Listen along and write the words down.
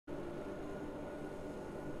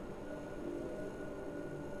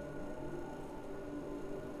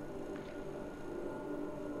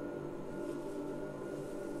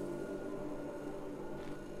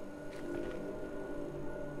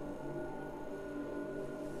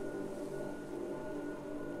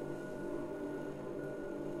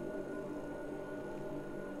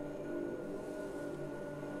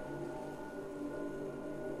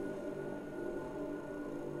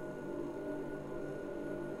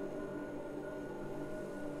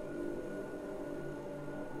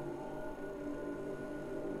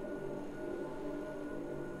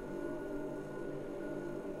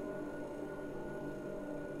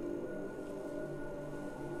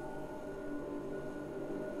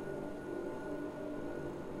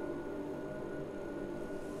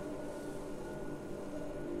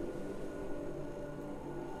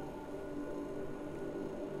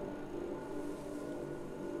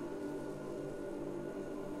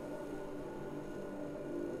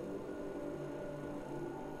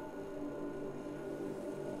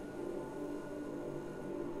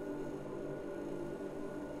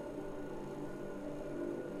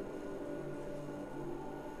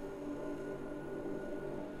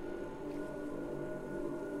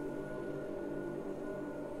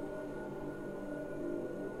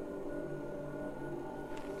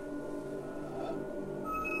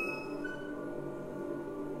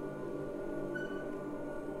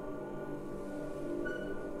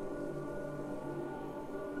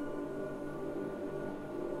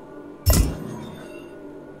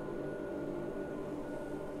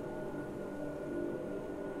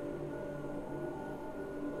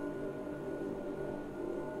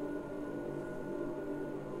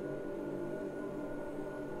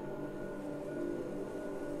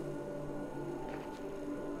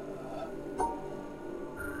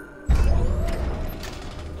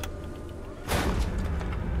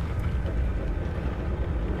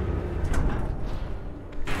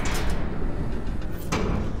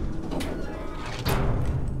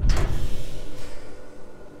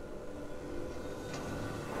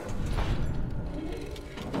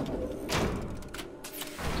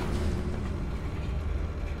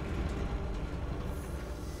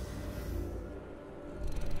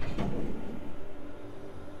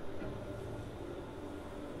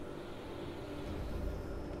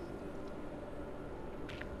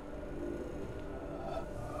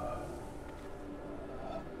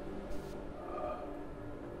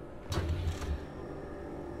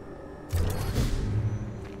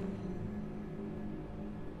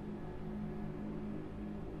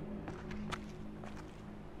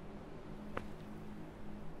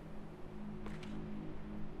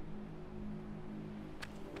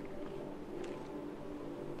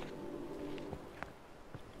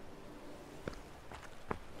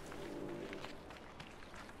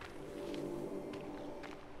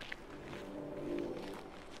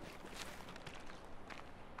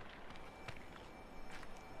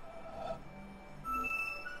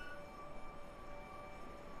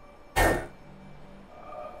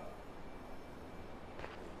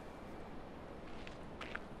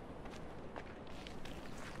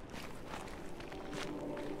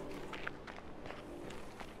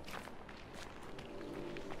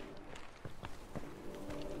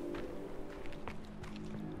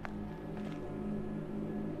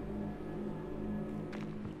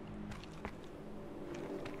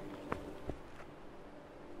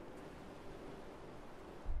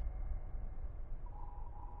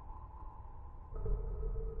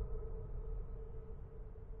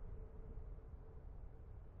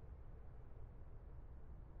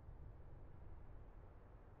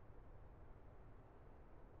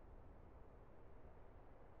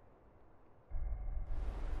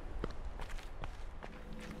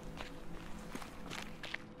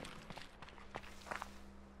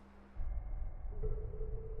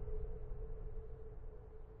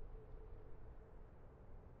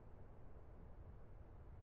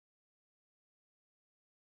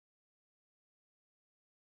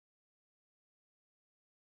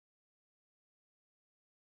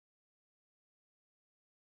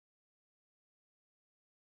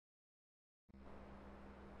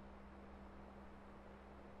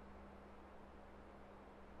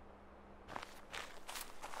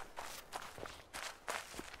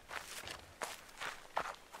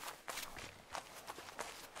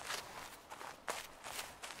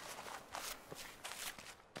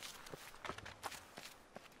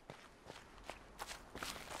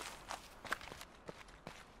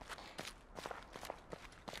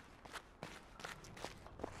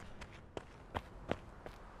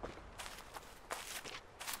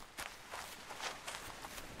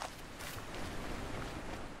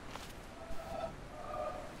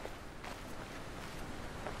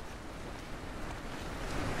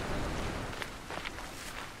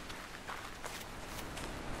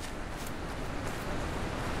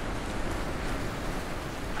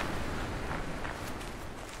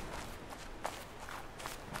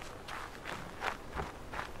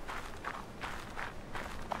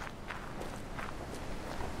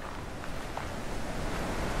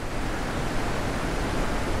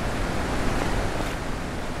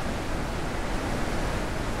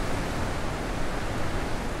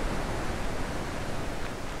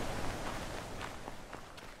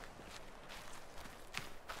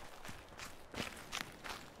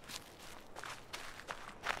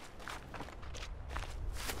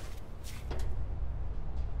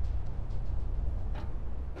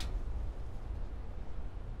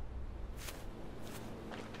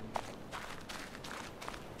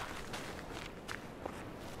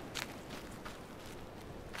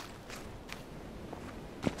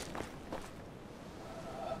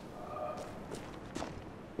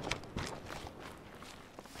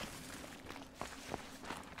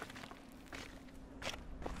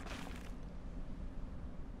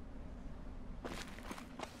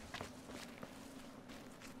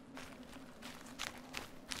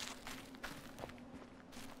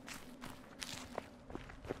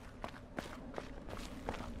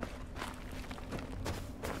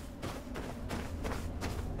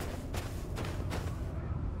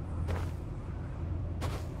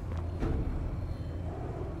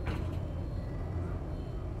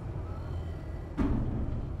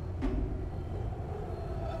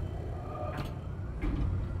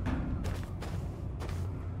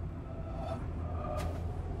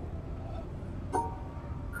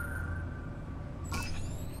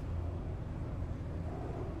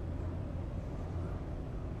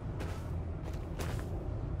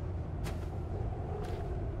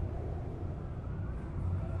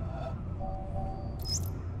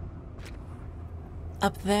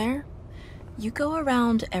Up there, you go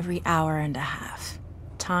around every hour and a half,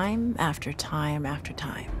 time after time after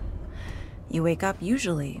time. You wake up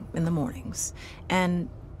usually in the mornings, and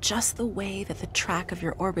just the way that the track of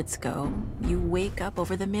your orbits go, you wake up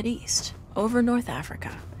over the Mideast, over North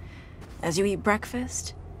Africa. As you eat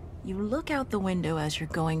breakfast, you look out the window as you're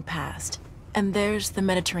going past, and there's the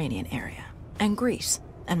Mediterranean area, and Greece,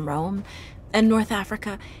 and Rome, and North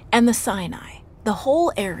Africa, and the Sinai, the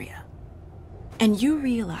whole area. And you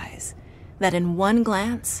realize that in one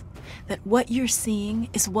glance, that what you're seeing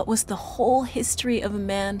is what was the whole history of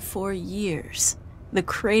man for years, the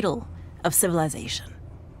cradle of civilization.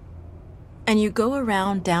 And you go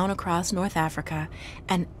around down across North Africa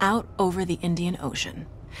and out over the Indian Ocean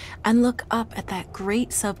and look up at that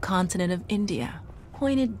great subcontinent of India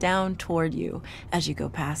pointed down toward you as you go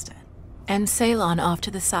past it. And Ceylon off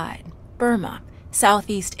to the side, Burma,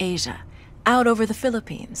 Southeast Asia, out over the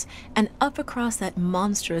Philippines, and up across that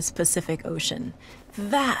monstrous Pacific Ocean.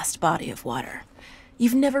 Vast body of water.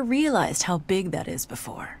 You've never realized how big that is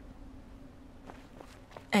before.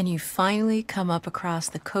 And you finally come up across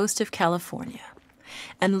the coast of California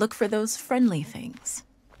and look for those friendly things.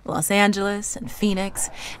 Los Angeles and Phoenix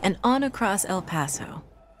and on across El Paso.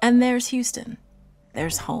 And there's Houston.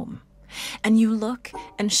 There's home. And you look,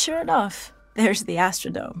 and sure enough, there's the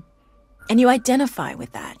Astrodome. And you identify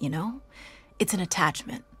with that, you know? It's an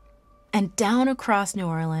attachment. And down across New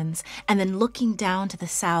Orleans, and then looking down to the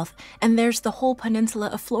south, and there's the whole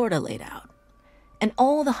peninsula of Florida laid out. And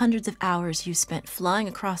all the hundreds of hours you spent flying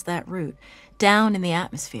across that route, down in the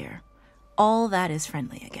atmosphere, all that is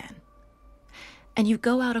friendly again. And you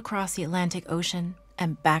go out across the Atlantic Ocean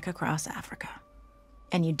and back across Africa.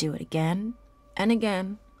 And you do it again, and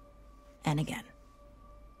again, and again.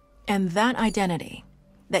 And that identity,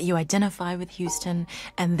 that you identify with Houston,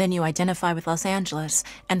 and then you identify with Los Angeles,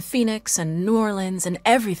 and Phoenix, and New Orleans, and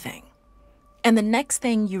everything. And the next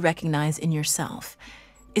thing you recognize in yourself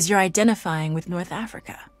is you're identifying with North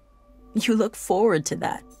Africa. You look forward to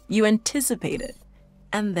that. You anticipate it.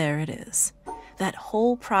 And there it is. That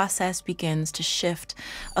whole process begins to shift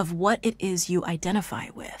of what it is you identify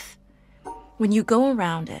with. When you go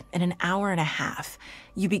around it in an hour and a half,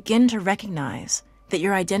 you begin to recognize that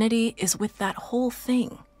your identity is with that whole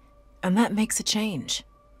thing, and that makes a change.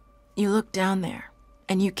 You look down there,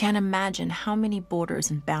 and you can't imagine how many borders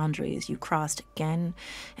and boundaries you crossed again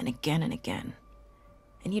and again and again,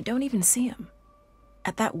 and you don't even see them.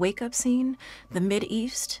 At that wake-up scene, the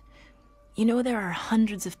Mideast, you know there are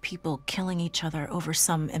hundreds of people killing each other over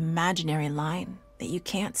some imaginary line that you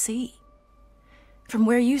can't see. From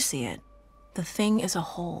where you see it, the thing is a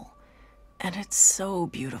whole, and it's so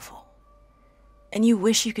beautiful. And you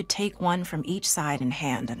wish you could take one from each side in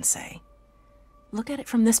hand and say, look at it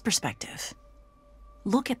from this perspective.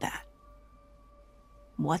 Look at that.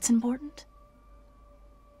 What's important?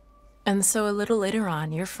 And so a little later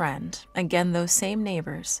on, your friend, again those same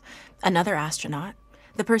neighbors, another astronaut,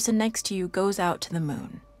 the person next to you goes out to the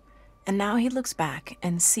moon. And now he looks back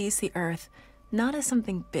and sees the Earth not as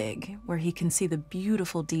something big where he can see the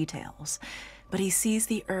beautiful details, but he sees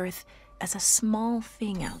the Earth as a small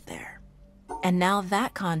thing out there. And now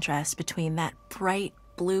that contrast between that bright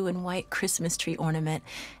blue and white Christmas tree ornament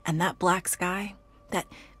and that black sky, that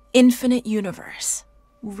infinite universe,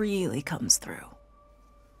 really comes through.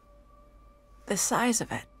 The size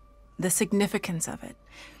of it, the significance of it,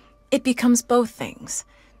 it becomes both things.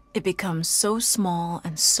 It becomes so small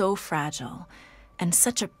and so fragile, and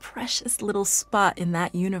such a precious little spot in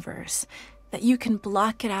that universe that you can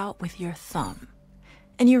block it out with your thumb.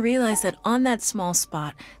 And you realize that on that small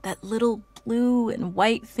spot, that little blue and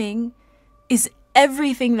white thing is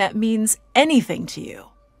everything that means anything to you.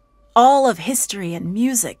 All of history and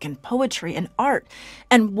music and poetry and art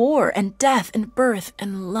and war and death and birth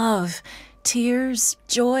and love, tears,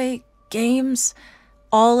 joy, games,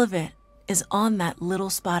 all of it is on that little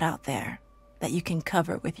spot out there that you can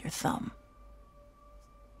cover with your thumb.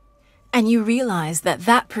 And you realize that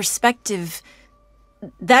that perspective,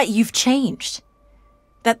 that you've changed,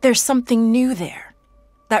 that there's something new there.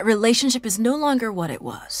 That relationship is no longer what it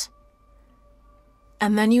was.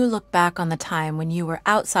 And then you look back on the time when you were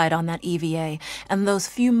outside on that EVA and those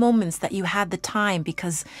few moments that you had the time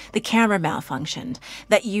because the camera malfunctioned,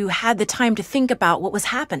 that you had the time to think about what was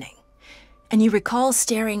happening. And you recall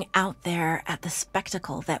staring out there at the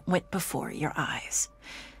spectacle that went before your eyes.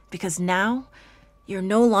 Because now, you're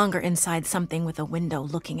no longer inside something with a window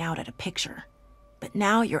looking out at a picture. But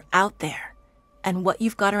now you're out there, and what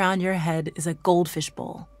you've got around your head is a goldfish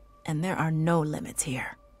bowl, and there are no limits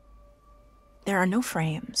here. There are no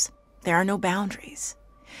frames. There are no boundaries.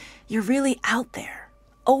 You're really out there,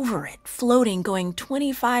 over it, floating, going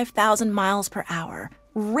 25,000 miles per hour,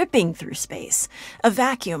 ripping through space, a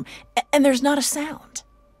vacuum, and there's not a sound.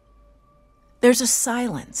 There's a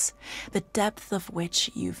silence, the depth of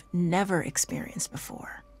which you've never experienced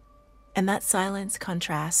before. And that silence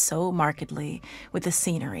contrasts so markedly with the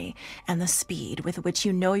scenery and the speed with which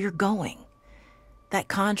you know you're going. That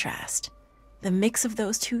contrast, the mix of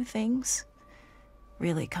those two things,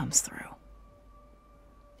 really comes through.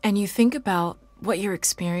 And you think about what you're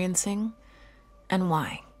experiencing and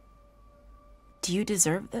why. Do you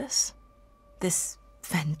deserve this? This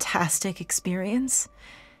fantastic experience?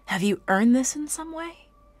 Have you earned this in some way?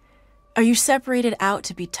 Are you separated out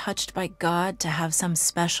to be touched by God to have some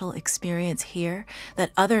special experience here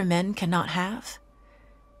that other men cannot have?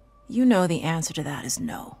 You know the answer to that is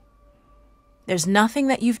no. There's nothing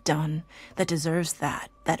that you've done that deserves that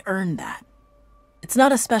earned that. It's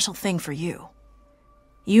not a special thing for you.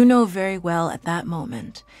 You know very well at that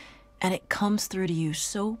moment, and it comes through to you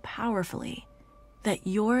so powerfully that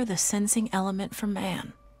you're the sensing element for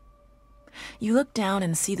man. You look down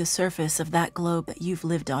and see the surface of that globe that you've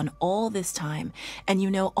lived on all this time, and you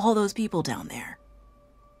know all those people down there.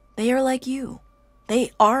 They are like you.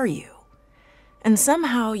 They are you. And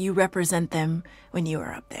somehow you represent them when you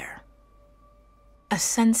are up there. A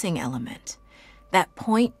sensing element, that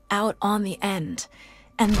point out on the end,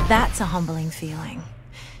 and that's a humbling feeling.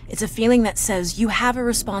 It's a feeling that says you have a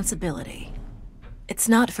responsibility. It's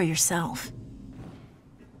not for yourself.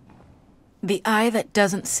 The eye that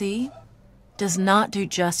doesn't see does not do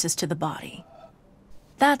justice to the body.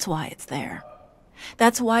 That's why it's there.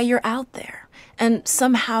 That's why you're out there. And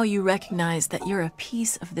somehow you recognize that you're a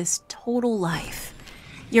piece of this total life.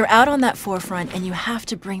 You're out on that forefront and you have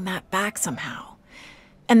to bring that back somehow.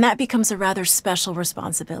 And that becomes a rather special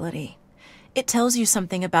responsibility. It tells you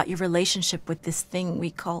something about your relationship with this thing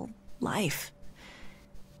we call life.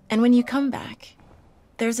 And when you come back,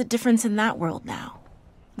 there's a difference in that world now.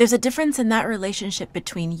 There's a difference in that relationship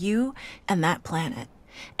between you and that planet,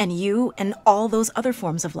 and you and all those other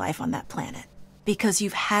forms of life on that planet, because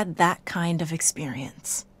you've had that kind of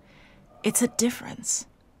experience. It's a difference,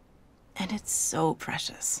 and it's so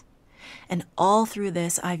precious. And all through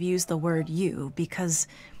this, I've used the word you because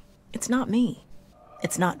it's not me.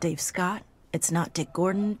 It's not Dave Scott. It's not Dick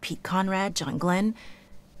Gordon, Pete Conrad, John Glenn.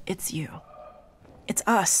 It's you. It's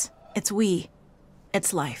us. It's we.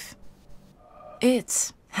 It's life.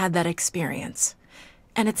 It's had that experience.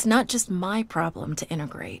 And it's not just my problem to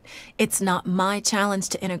integrate. It's not my challenge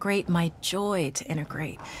to integrate, my joy to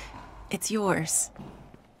integrate. It's yours.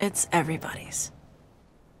 It's everybody's.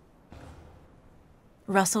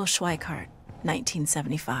 Russell Schweikart,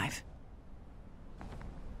 1975.